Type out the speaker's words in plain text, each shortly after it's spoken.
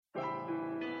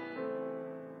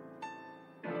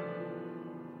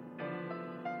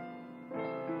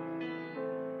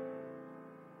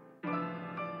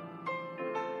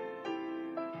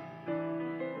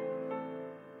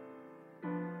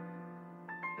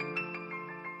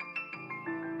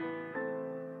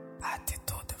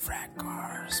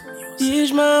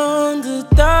Diz-me onde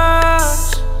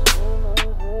estás.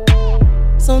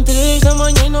 São 3 da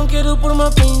manhã e não quero pôr-me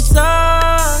a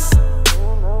pensar.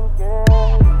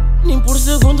 Nem por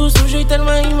segundo sujeitar-me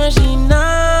a imaginar.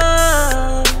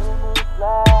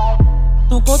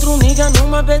 Tu contra um nigga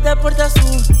numa beda porta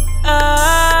suar.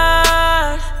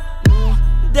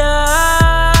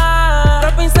 Dá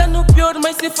pra pensar no pior,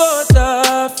 mas se for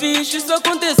tá fixe. Isso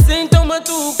acontecer, então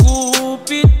mata o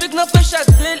cupido. Pego na faixa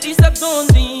dele e sabes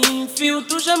onde enfio.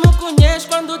 Tu já me conheces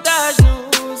quando estás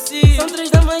no cio. São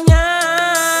 3 da manhã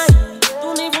e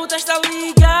tu nem voltaste a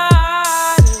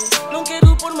ligar. Não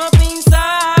quero pôr-me a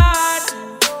pensar.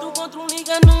 Tu contra um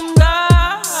nigga não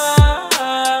dá.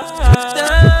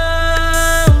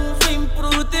 Então vem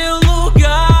pro teu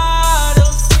lugar. Eu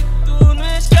sei que tu não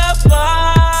és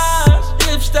capaz.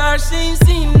 Deves estar sem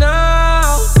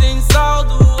sinal, sem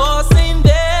saldo ou sem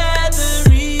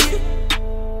battery.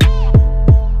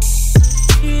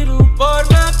 Prefiro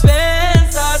pôr-me a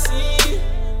pensar assim.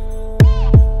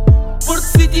 Porque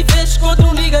se tivesses contra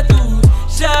um nigga tu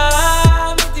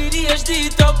já me terias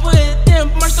dito ao por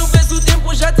tempo. Mas talvez o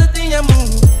tempo já te tenha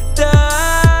mudado.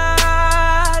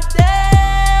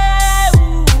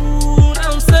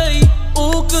 Eu não sei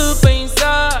o que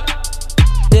pensar.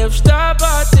 Devo estar a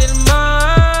bater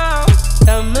mal.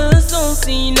 Dá-me só um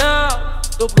sinal.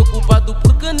 Tô preocupado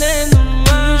porque nem no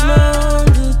mar. Diz-me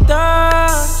onde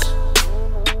estás.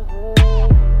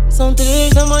 São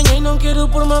 3 da manhã e não quero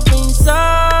pôr-me a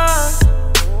pensar.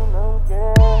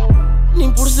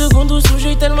 Nem por segundo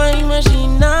sujeitar-me a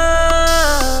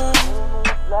imaginar.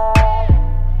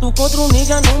 Tu contra um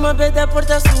nigga numa beda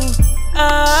porta suar.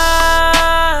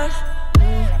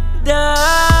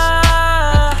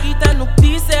 Acredita no que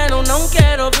disseram, não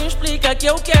quero ouvir. Explica que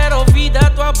eu quero ouvir da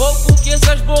tua boca o que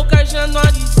essas bocas já não há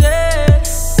a dizer.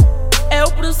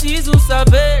 Eu preciso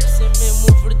saber se é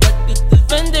mesmo verdade que te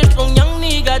vendes pra um young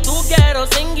nigga. Tu quero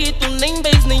sem guito, nem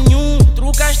beijo nenhum.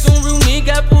 Trocaste um real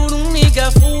nigga por um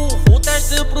nigga full.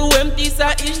 Voltaste pro empty,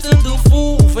 saíste do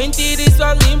full. Vem tirar isso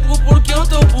a limpo porque eu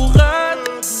tô borrado.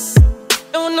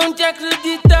 Eu não tinha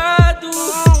acreditado.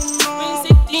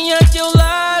 Pensei que tinha teu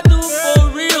lado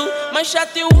for real. Mas já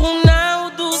teu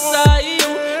Ronaldo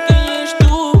saiu. Quem és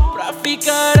tu pra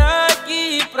ficar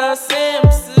aqui pra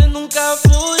sempre? Se nunca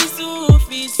foi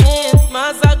suficiente,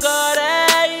 mas agora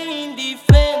é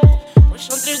indiferente. Pois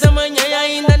são 3 da manhã e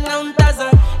ainda não estás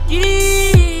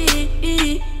aqui.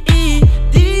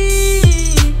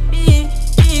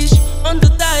 Diz onde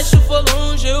estás, se for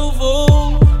longe eu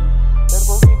vou. Quero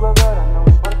contigo agora, não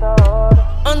importa a hora.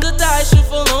 Onde estás, se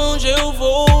for longe eu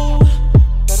vou.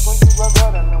 Quero contigo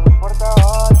agora, não importa a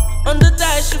hora. Onde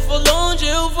estás, se for longe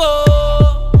eu vou.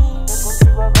 Quero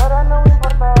contigo agora, não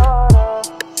importa a hora.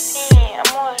 Sim,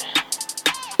 amor,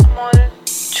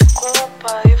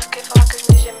 desculpa, eu fiquei falando com as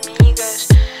minhas amigas.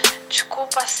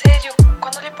 Desculpa, a sério,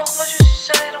 quando olhei para o relógio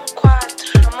já eram 4,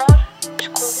 amor,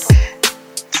 desculpa.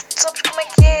 Tu sabes como é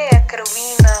que é? A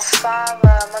Carolina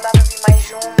fala, mandava vir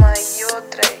mais uma e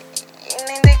outra e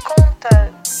nem dei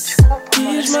conta. Desculpa,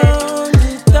 amor, Diz-me sério.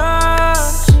 onde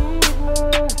estás.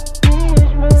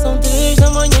 São 3 da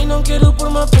manhã e não quero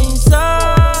pôr-me a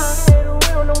pensar.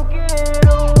 Eu não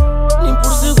quero. Nem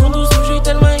por segundo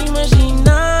sujeitar-me a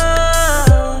imaginar.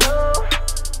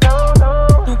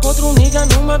 Tu contra um nigga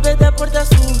numa beda porta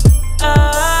suar.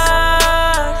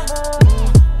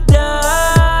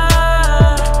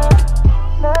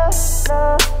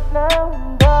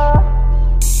 Não dá.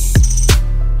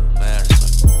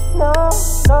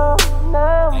 Merson, Não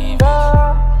Clavius.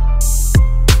 dá.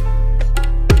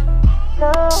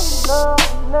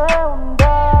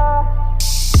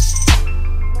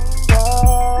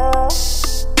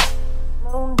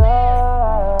 Não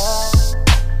dá.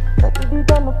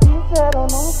 Acredita no que disseram,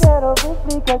 não quero ouvir.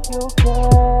 Explica que eu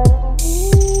quero.